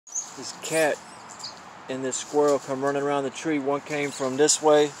this cat and this squirrel come running around the tree. One came from this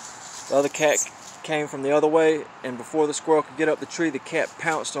way, the other cat came from the other way, and before the squirrel could get up the tree, the cat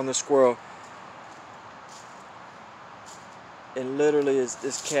pounced on the squirrel. And literally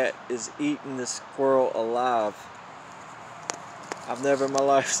this cat is eating this squirrel alive. I've never in my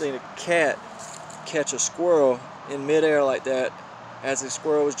life seen a cat catch a squirrel in midair like that as the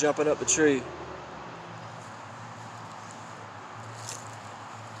squirrel was jumping up the tree.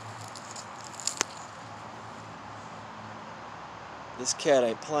 This cat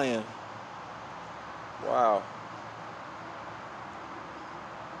ain't playing. Wow.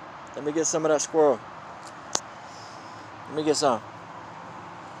 Let me get some of that squirrel. Let me get some.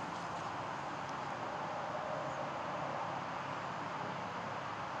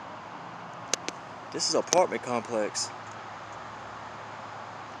 This is an apartment complex.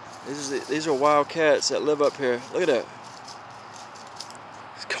 These are wild cats that live up here. Look at that.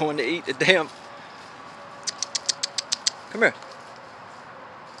 It's going to eat the damn. Come here.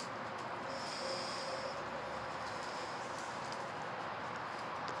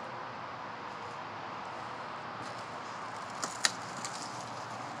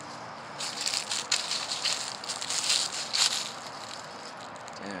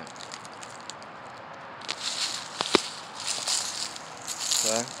 Damn.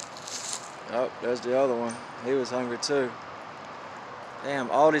 Okay. Oh, there's the other one. He was hungry too. Damn,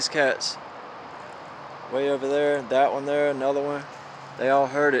 all these cats. Way over there, that one there, another one. They all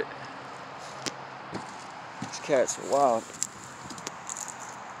heard it. These cats are wild.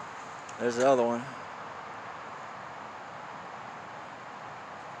 There's the other one.